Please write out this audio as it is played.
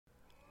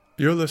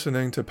You're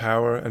listening to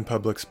Power and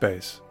Public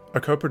Space, a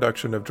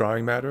co-production of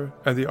Drawing Matter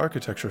and the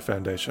Architecture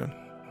Foundation.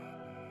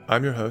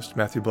 I'm your host,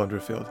 Matthew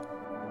Blunderfield.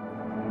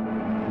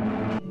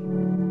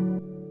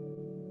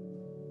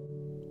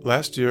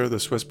 Last year,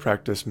 the Swiss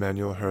practice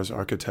Manuel Herz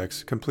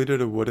architects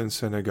completed a wooden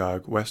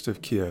synagogue west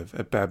of Kiev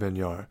at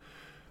Babyn,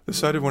 the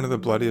site of one of the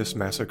bloodiest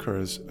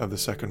massacres of the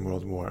Second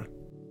World War.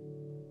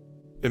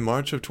 In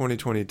March of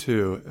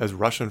 2022, as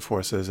Russian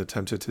forces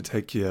attempted to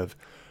take Kiev,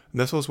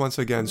 missiles once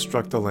again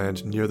struck the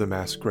land near the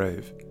mass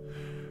grave.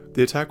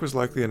 The attack was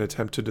likely an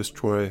attempt to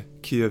destroy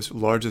Kiev's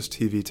largest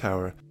TV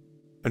tower,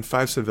 and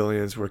 5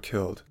 civilians were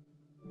killed.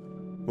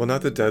 While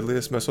not the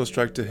deadliest missile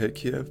strike to hit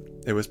Kiev,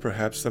 it was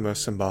perhaps the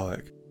most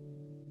symbolic.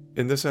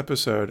 In this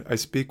episode, I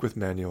speak with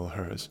Manuel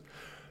Herz,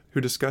 who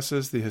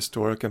discusses the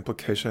historic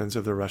implications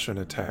of the Russian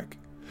attack.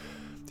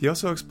 He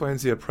also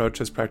explains the approach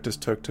his practice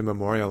took to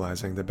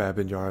memorializing the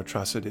Babyn Yar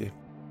atrocity,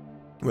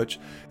 which,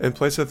 in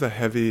place of the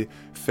heavy,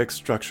 fixed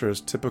structures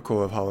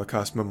typical of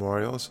Holocaust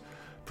memorials,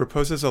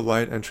 proposes a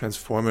light and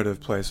transformative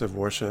place of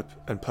worship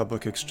and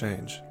public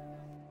exchange.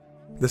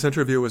 This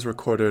interview was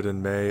recorded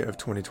in May of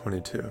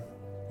 2022.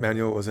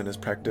 Manuel was in his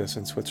practice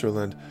in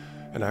Switzerland,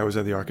 and I was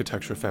at the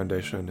Architecture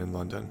Foundation in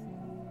London.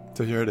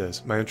 So here it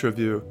is, my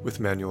interview with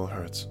Manuel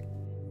Herz.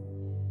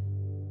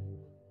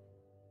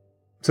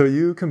 So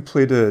you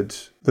completed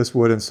this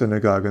wooden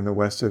synagogue in the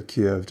west of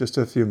Kiev just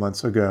a few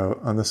months ago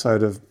on the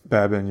site of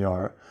Babyn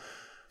Yar,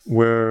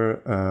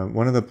 where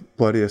one of the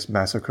bloodiest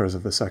massacres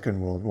of the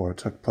Second World War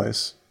took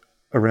place.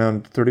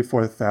 Around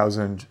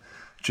 34,000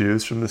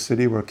 Jews from the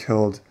city were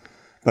killed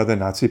by the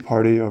Nazi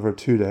Party over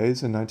 2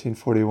 days in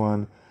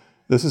 1941.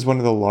 This is one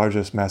of the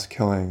largest mass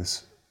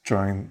killings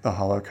during the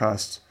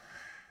Holocaust.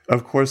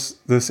 Of course,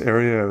 this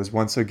area was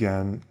once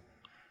again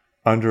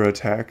under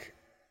attack.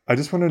 I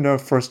just want to know,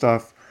 first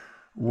off,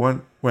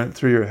 what went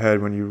through your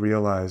head when you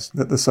realized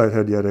that the site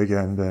had yet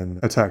again been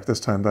attacked, this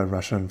time by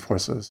Russian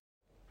forces?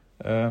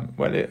 Of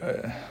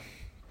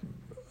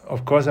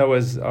course, I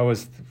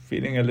was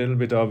feeling a little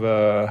bit of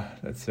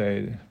let's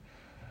say,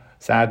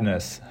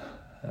 sadness,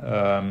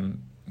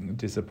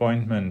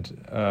 disappointment,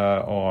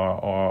 or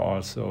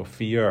also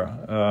fear,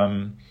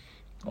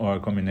 or a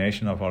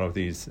combination of all of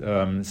these.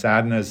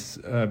 Sadness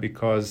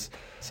because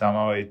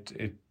somehow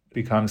it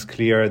becomes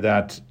clear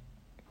that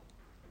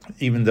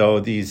even though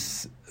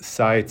these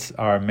sites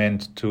are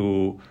meant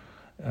to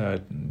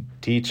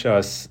teach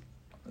us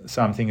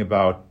something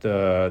about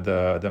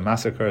the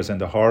massacres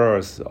and the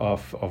horrors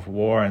of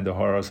war and the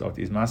horrors of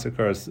these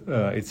massacres,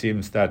 it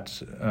seems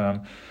that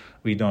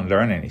we don't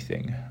learn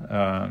anything.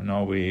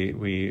 No,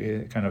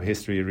 we kind of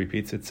history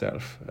repeats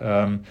itself.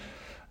 And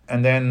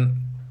then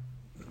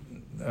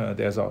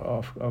there's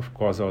of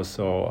course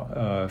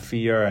also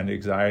fear and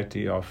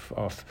anxiety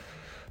of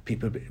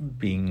people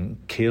being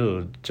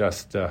killed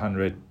just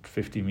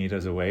 150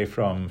 meters away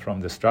from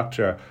the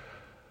structure.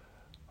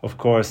 Of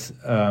course,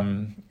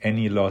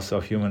 any loss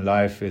of human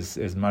life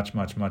is much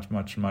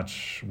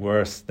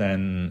worse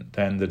than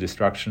the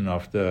destruction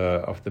of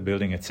the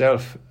building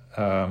itself.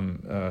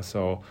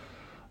 So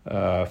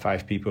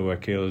 5 people were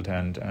killed,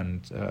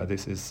 and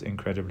this is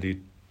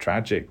incredibly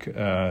tragic.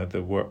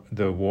 The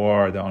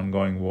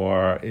ongoing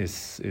war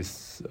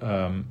is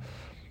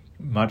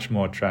much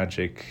more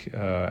tragic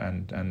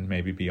and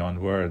maybe beyond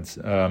words.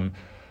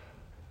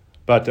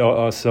 But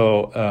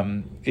also,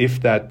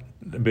 if that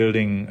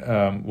building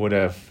would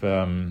have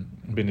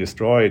been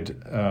destroyed,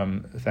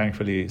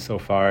 thankfully so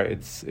far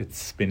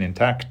it's been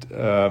intact.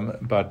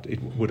 But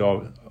it would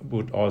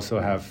also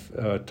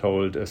have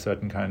told a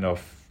certain kind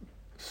of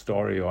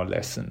story or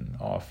lesson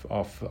of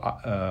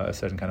a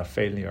certain kind of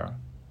failure.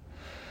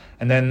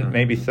 And then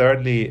maybe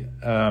thirdly,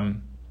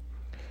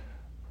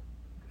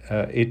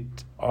 it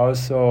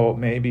also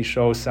maybe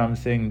shows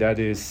something that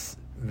is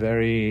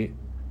very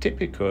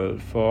typical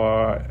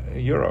for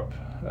Europe.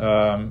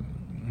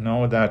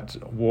 Know that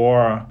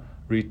war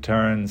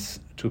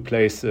returns to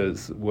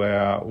places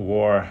where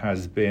war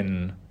has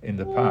been in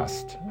the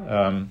past.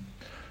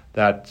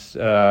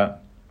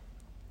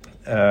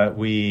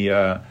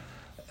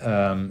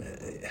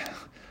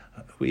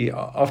 We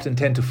often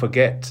tend to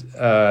forget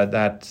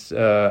that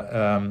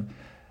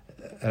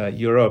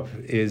Europe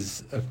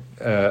is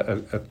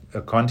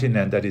a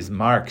continent that is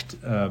marked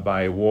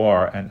by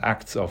war and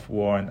acts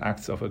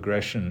of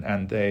aggression,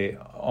 and they,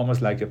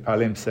 almost like a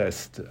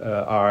palimpsest,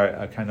 are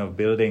a kind of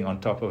building on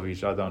top of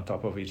each other, on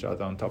top of each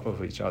other, on top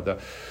of each other.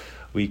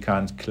 We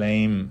can't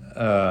claim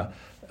kind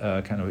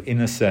of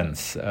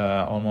innocence.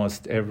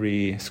 Almost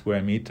every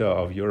square meter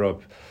of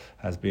Europe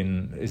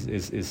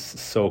is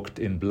soaked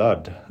in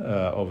blood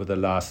over the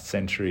last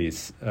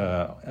centuries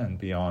and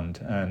beyond,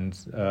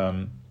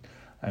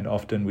 and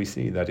often we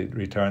see that it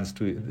returns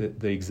to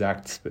the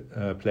exact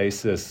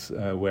places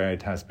where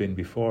it has been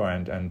before,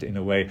 and in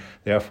a way,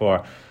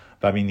 therefore,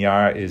 Babyn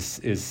Yar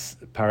is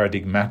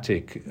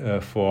paradigmatic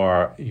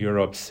for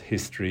Europe's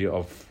history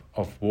of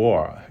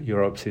war,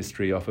 Europe's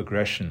history of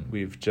aggression.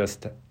 We've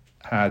just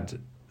had,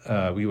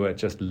 we were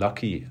just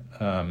lucky.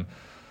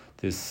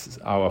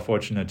 Our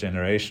fortunate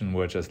generation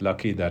were just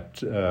lucky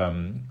that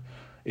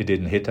it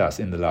didn't hit us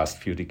in the last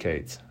few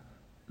decades.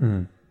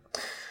 Mm.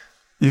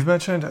 You've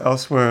mentioned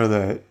elsewhere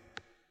that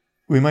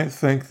we might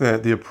think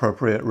that the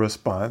appropriate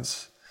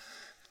response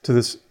to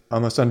this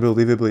almost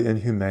unbelievably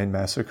inhumane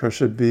massacre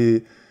should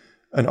be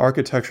an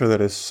architecture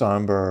that is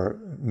somber,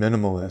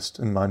 minimalist,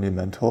 and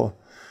monumental,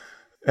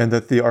 and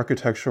that the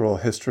architectural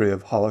history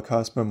of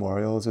Holocaust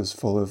memorials is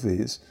full of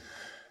these.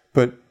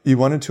 But you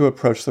wanted to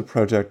approach the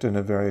project in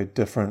a very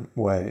different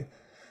way.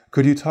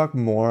 Could you talk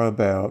more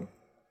about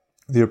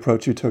the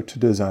approach you took to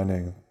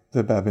designing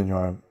the Babyn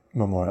Yar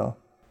Memorial?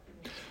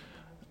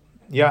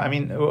 Yeah, I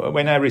mean,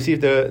 when I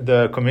received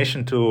the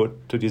commission to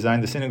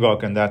design the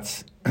synagogue, and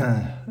that's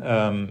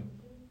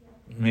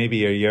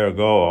maybe a year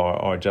ago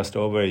or just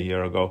over a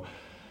year ago,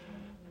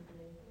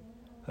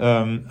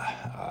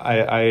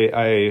 I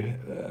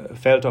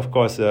felt, of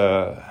course,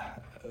 a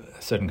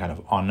certain kind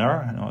of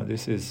honor. You know,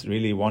 this is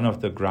really one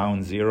of the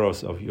ground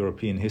zeros of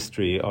European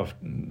history, of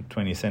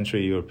 20th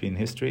century European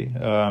history.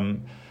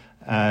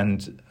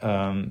 And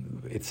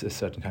it's a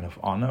certain kind of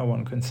honor,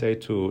 one can say,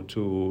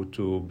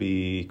 to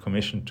be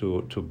commissioned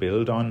to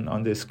build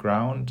on this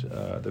ground,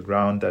 the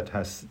ground that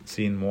has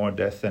seen more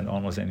death than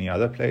almost any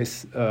other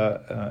place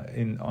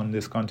on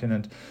this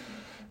continent.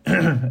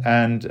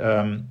 And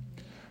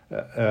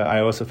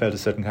I also felt a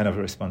certain kind of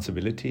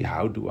responsibility.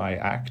 How do I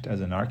act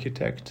as an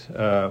architect?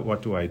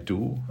 What do I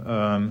do?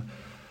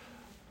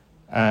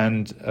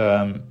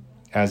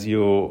 As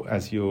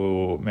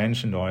you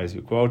mentioned, or as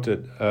you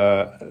quoted,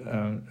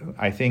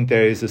 I think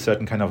there is a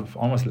certain kind of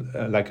almost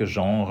like a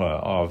genre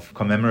of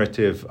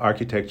commemorative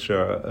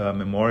architecture,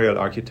 memorial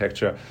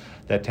architecture,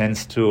 that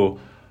tends to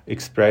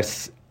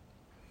express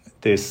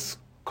this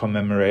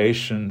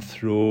commemoration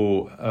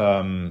through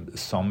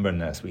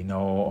somberness. We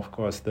know, of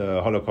course,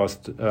 the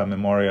Holocaust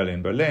memorial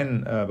in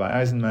Berlin by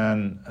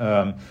Eisenman,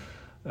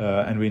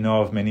 and we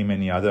know of many,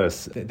 many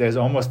others. There's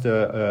almost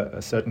a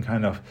certain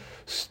kind of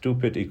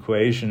stupid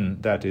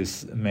equation that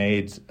is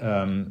made,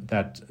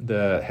 that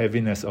the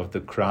heaviness of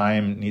the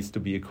crime needs to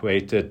be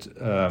equated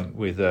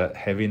with the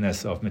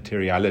heaviness of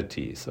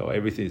materiality. So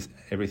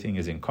everything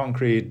is in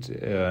concrete,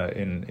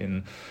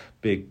 in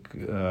big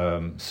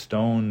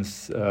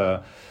stones.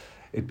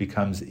 It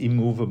becomes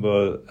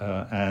immovable,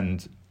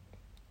 and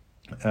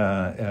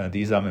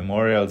these are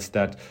memorials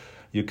that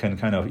you can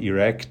kind of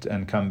erect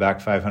and come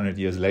back 500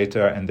 years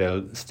later, and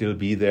they'll still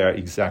be there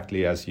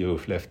exactly as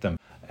you've left them.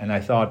 And I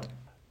thought,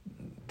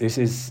 this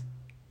is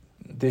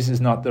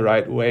not the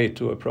right way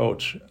to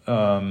approach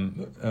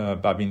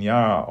Babyn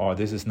Yar, or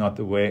this is not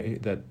the way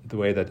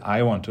that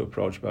I want to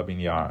approach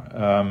Babyn Yar,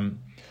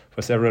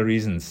 for several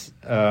reasons.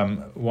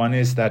 One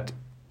is that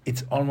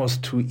it's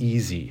almost too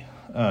easy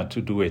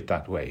to do it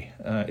that way.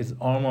 It's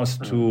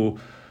almost too.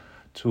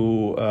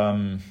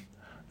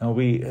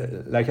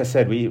 Like I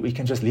said, we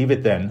can just leave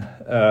it then,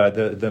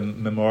 the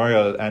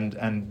memorial,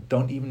 and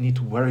don't even need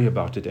to worry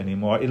about it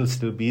anymore. It'll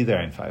still be there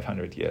in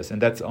 500 years.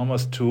 And that's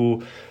almost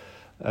too,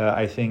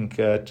 I think,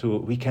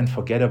 we can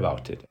forget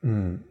about it.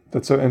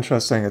 That's so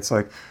interesting. It's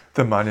like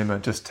the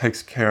monument just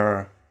takes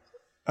care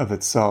of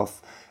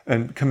itself.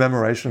 And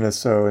commemoration is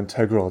so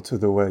integral to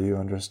the way you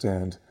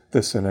understand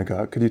the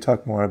synagogue. Could you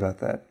talk more about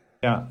that?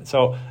 Yeah,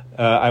 so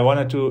I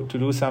wanted to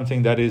do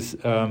something that is,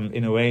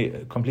 in a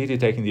way, completely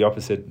taking the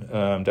opposite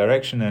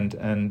direction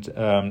and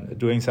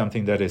doing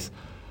something that is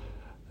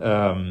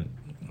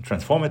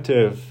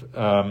transformative.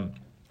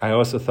 I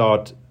also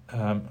thought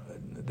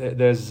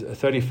there's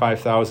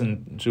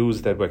 35,000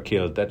 Jews that were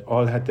killed, that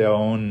all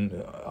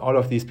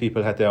of these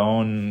people had their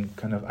own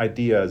kind of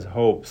ideas,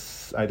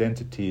 hopes,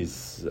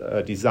 identities,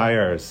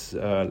 desires,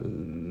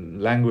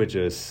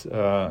 languages,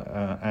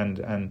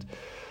 and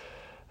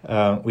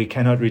we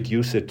cannot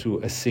reduce it to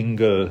a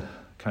single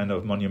kind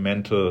of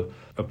monumental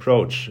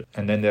approach.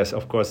 And then there's,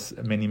 of course,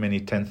 many, many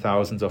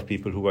 10,000s of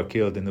people who were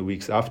killed in the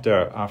weeks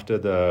after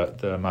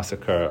the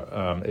massacre.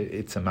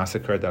 It's a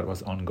massacre that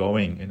was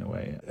ongoing in a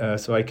way.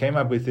 So I came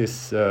up with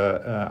this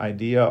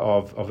idea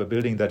of a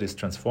building that is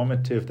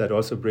transformative, that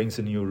also brings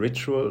a new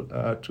ritual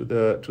to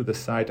the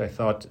site. I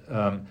thought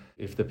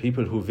if the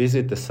people who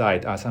visit the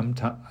site are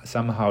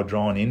somehow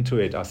drawn into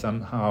it, are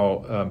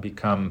somehow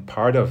become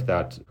part of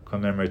that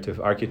commemorative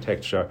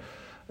architecture,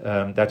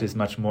 that is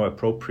much more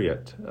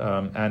appropriate.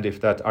 And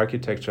if that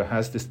architecture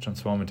has this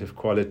transformative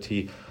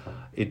quality,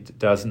 it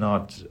does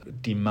not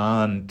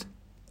demand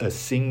a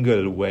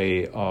single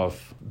way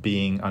of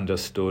being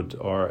understood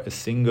or a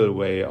single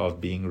way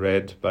of being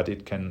read, but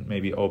it can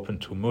maybe open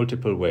to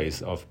multiple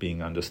ways of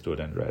being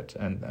understood and read.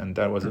 And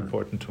that was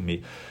important to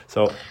me.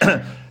 So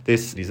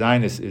this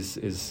design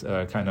is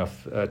kind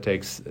of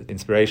takes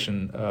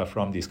inspiration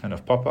from these kind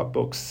of pop-up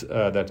books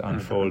that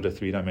unfold a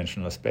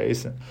three-dimensional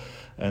space.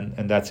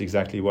 And that's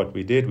exactly what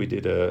we did. We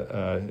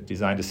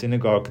designed a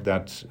synagogue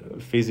that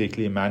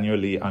physically,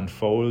 manually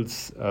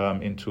unfolds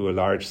into a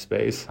large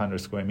space,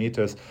 100 square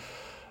meters,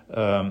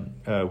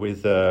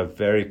 with a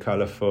very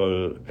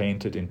colorful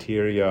painted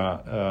interior,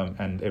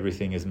 and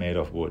everything is made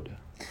of wood.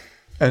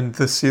 And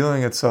the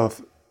ceiling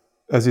itself,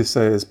 as you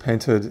say, is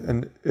painted,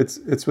 and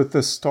it's with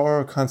the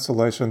star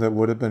constellation that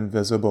would have been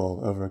visible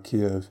over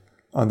Kiev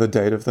on the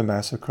date of the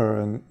massacre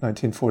in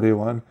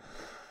 1941,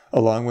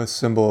 along with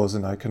symbols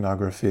and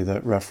iconography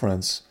that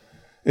reference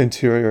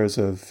interiors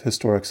of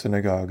historic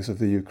synagogues of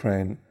the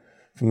Ukraine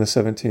from the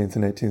 17th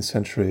and 18th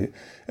century.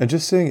 And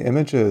just seeing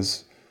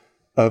images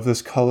of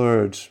this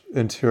colored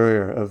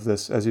interior of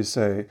this, as you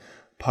say,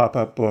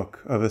 pop-up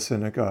book of a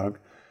synagogue,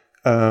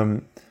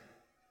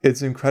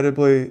 it's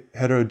incredibly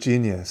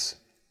heterogeneous.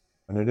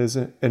 And it is,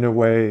 in a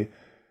way,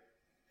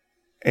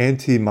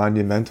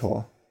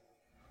 anti-monumental.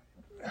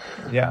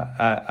 Yeah,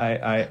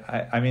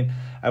 I mean,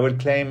 I would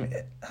claim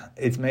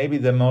it's maybe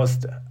the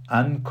most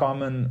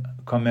uncommon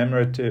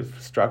commemorative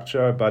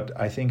structure, but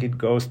I think it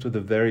goes to the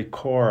very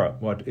core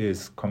what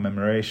is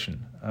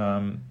commemoration,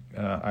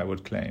 I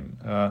would claim.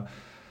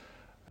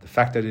 The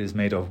fact that it is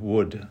made of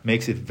wood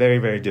makes it very,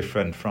 very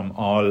different from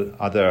all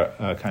other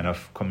kind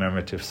of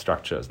commemorative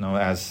structures,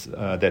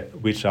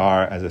 which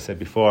are, as I said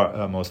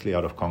before, mostly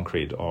out of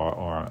concrete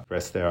or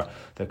express their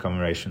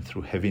commemoration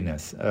through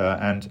heaviness.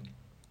 And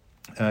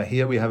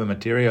here we have a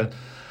material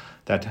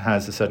that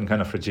has a certain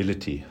kind of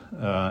fragility,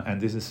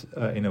 and this is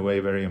in a way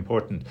very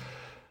important.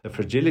 The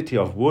fragility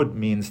of wood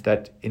means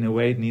that in a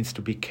way it needs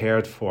to be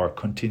cared for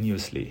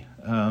continuously.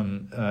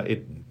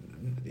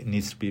 It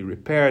needs to be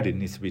repaired, it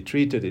needs to be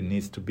treated, it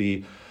needs to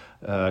be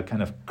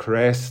kind of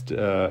caressed,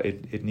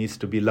 it needs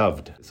to be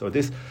loved. So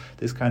this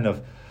kind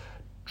of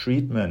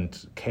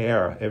treatment,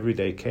 care,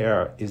 everyday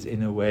care, is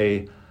in a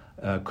way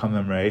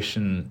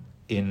commemoration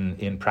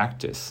in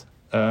practice.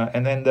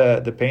 And then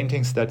the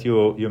paintings that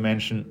you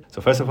mentioned. So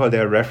first of all,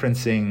 they're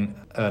referencing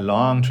a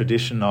long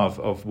tradition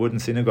of wooden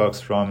synagogues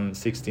from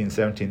 16th,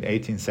 17th,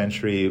 18th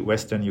century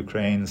Western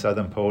Ukraine,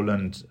 southern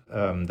Poland,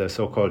 the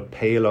so-called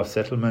Pale of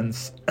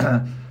Settlements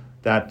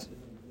that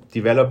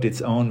developed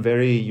its own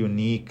very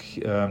unique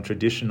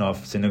tradition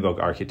of synagogue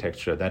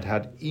architecture that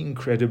had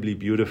incredibly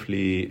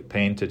beautifully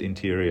painted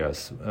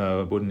interiors,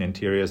 wooden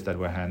interiors that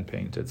were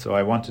hand-painted. So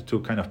I wanted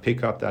to kind of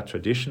pick up that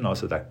tradition,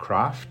 also that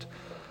craft,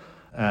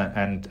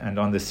 and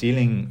on the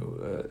ceiling,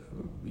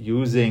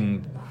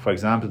 using, for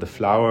example, the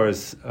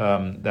flowers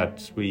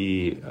that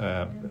we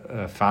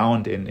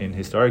found in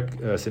historic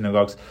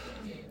synagogues.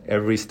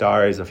 Every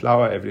star is a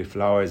flower, every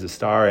flower is a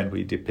star, and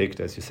we depict,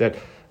 as you said,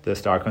 the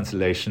star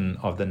constellation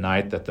of the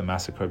night that the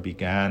massacre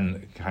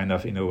began, kind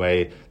of in a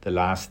way the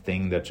last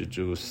thing that the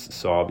Jews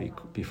saw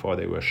before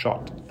they were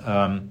shot.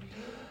 And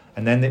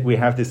then we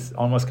have this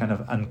almost kind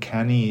of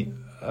uncanny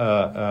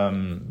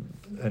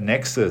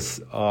nexus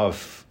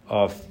of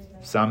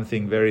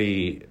something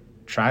very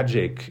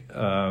tragic,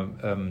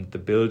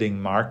 the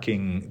building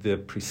marking the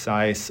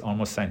precise,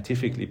 almost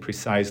scientifically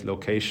precise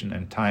location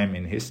and time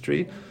in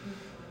history,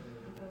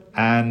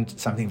 and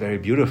something very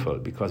beautiful,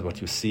 because what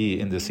you see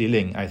in the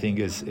ceiling, I think,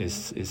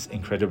 is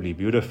incredibly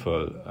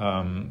beautiful.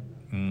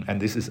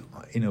 And this is,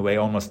 in a way,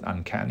 almost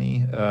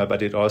uncanny,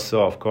 but it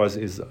also, of course,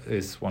 is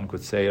one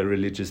could say, a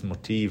religious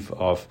motif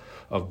of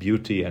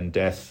beauty and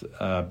death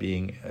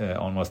being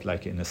almost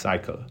like in a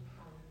cycle.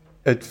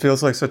 It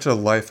feels like such a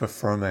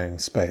life-affirming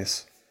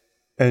space.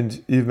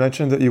 And you've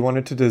mentioned that you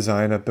wanted to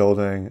design a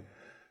building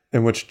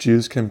in which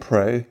Jews can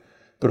pray,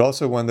 but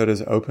also one that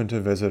is open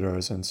to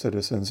visitors and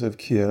citizens of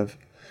Kiev.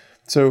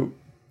 So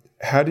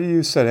how did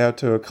you set out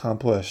to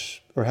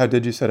accomplish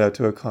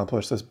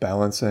this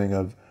balancing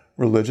of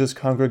religious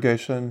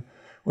congregation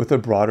with a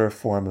broader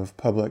form of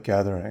public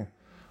gathering?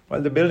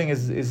 Well, the building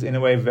is in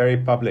a way very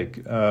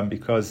public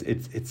because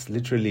it's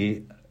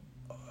literally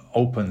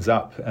opens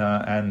up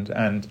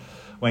and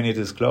when it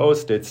is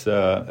closed, it's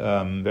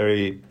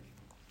very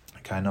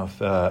kind of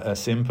a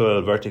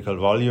simple vertical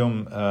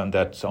volume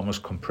that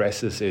almost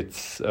compresses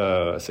its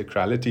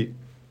sacrality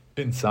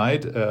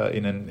inside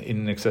in an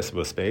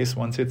inaccessible space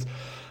once it's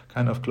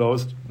kind of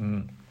closed.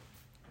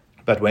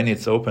 But when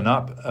it's open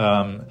up,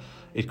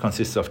 it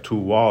consists of two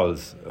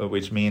walls,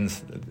 which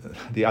means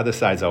the other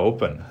sides are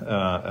open,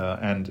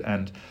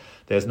 and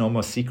there's no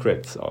more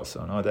secrets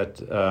also, no?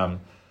 That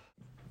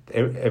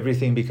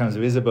everything becomes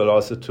visible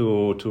also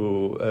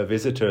to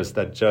visitors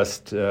that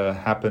just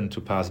happen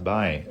to pass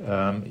by.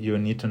 You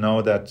need to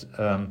know that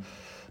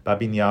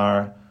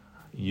Babyn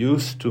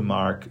used to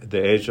mark the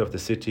edge of the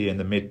city in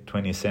the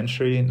mid-20th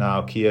century.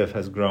 Now Kiev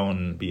has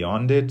grown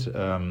beyond it.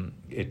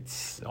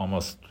 It's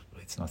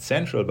not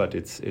central, but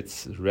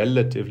it's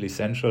relatively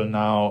central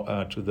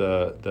now to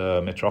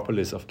the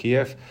metropolis of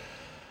Kiev.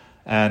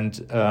 And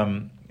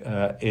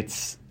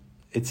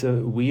it's a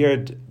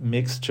weird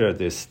mixture,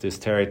 this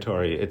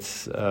territory.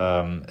 It's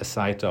a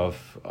site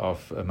of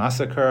a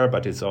massacre,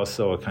 but it's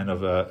also a kind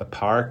of a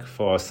park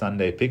for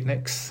Sunday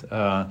picnics.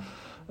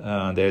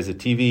 There's a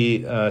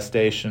TV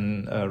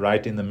station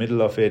right in the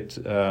middle of it.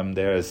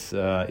 There's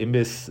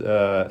imbiss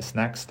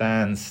snack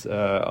stands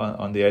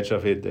on the edge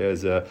of it.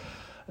 There's a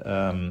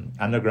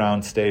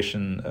underground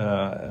station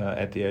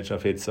at the edge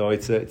of it. So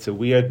it's a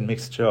weird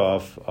mixture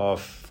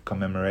of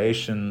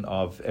commemoration,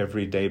 of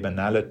everyday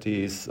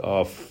banalities,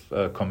 of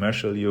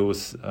commercial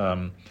use,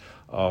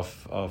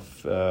 of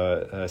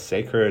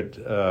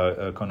sacred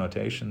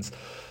connotations.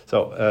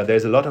 So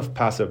there's a lot of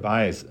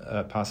passers-by.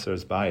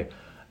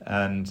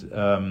 And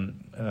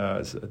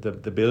so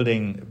the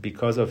building,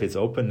 because of its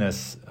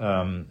openness,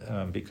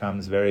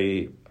 becomes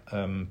very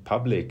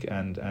public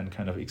and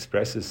kind of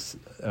expresses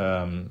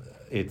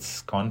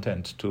its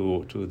content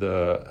to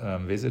the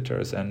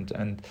visitors.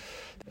 And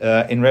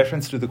in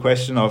reference to the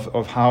question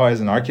of how,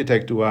 as an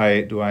architect, do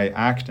I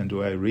act and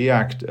do I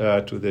react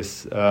to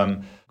this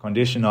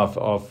condition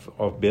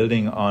of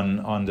building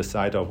on the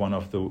site of one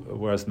of the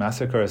worst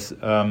massacres,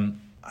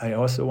 I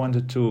also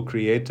wanted to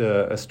create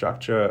a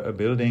structure, a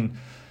building,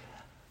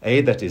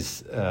 that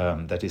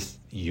is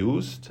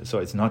used. So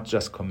it's not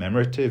just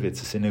commemorative.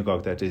 It's a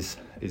synagogue that is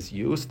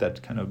used,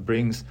 that kind of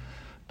brings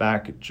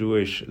back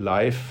Jewish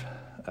life,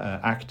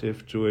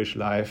 active Jewish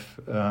life,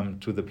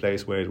 to the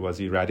place where it was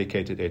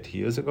eradicated 80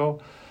 years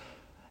ago.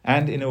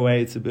 And in a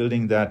way, it's a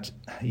building that,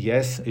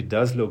 yes, it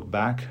does look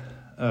back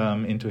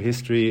into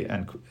history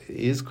and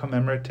is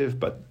commemorative,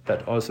 but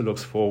that also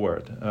looks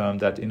forward,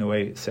 that in a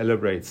way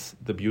celebrates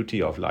the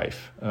beauty of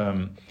life.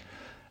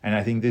 And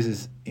I think this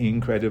is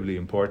incredibly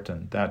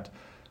important, that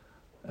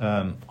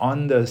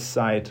on the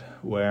site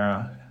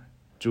where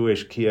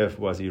Jewish Kiev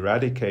was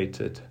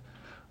eradicated,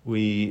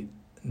 we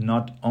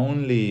not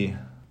only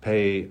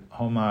pay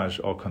homage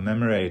or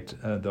commemorate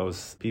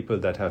those people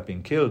that have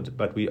been killed,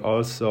 but we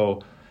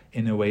also,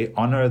 in a way,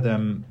 honor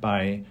them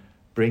by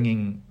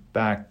bringing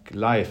back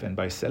life and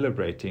by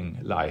celebrating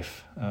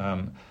life.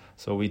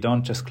 So we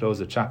don't just close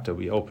a chapter,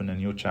 we open a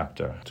new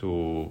chapter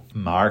to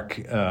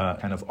mark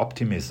kind of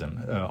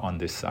optimism on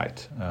this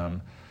site,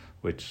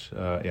 which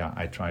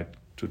I tried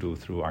to do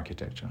through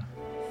architecture.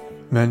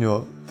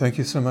 Manuel, thank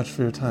you so much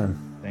for your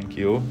time. Thank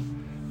you.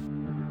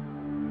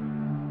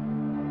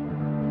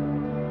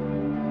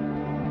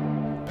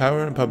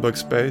 Power in Public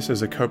Space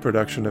is a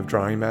co-production of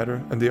Drawing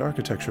Matter and the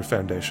Architecture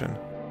Foundation.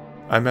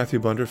 I'm Matthew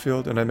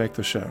Blunderfield, and I make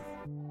the show.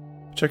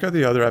 Check out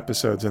the other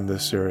episodes in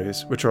this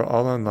series, which are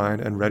all online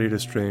and ready to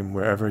stream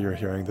wherever you're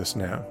hearing this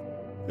now.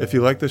 If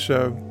you like the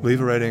show,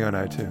 leave a rating on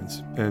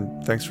iTunes,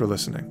 and thanks for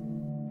listening.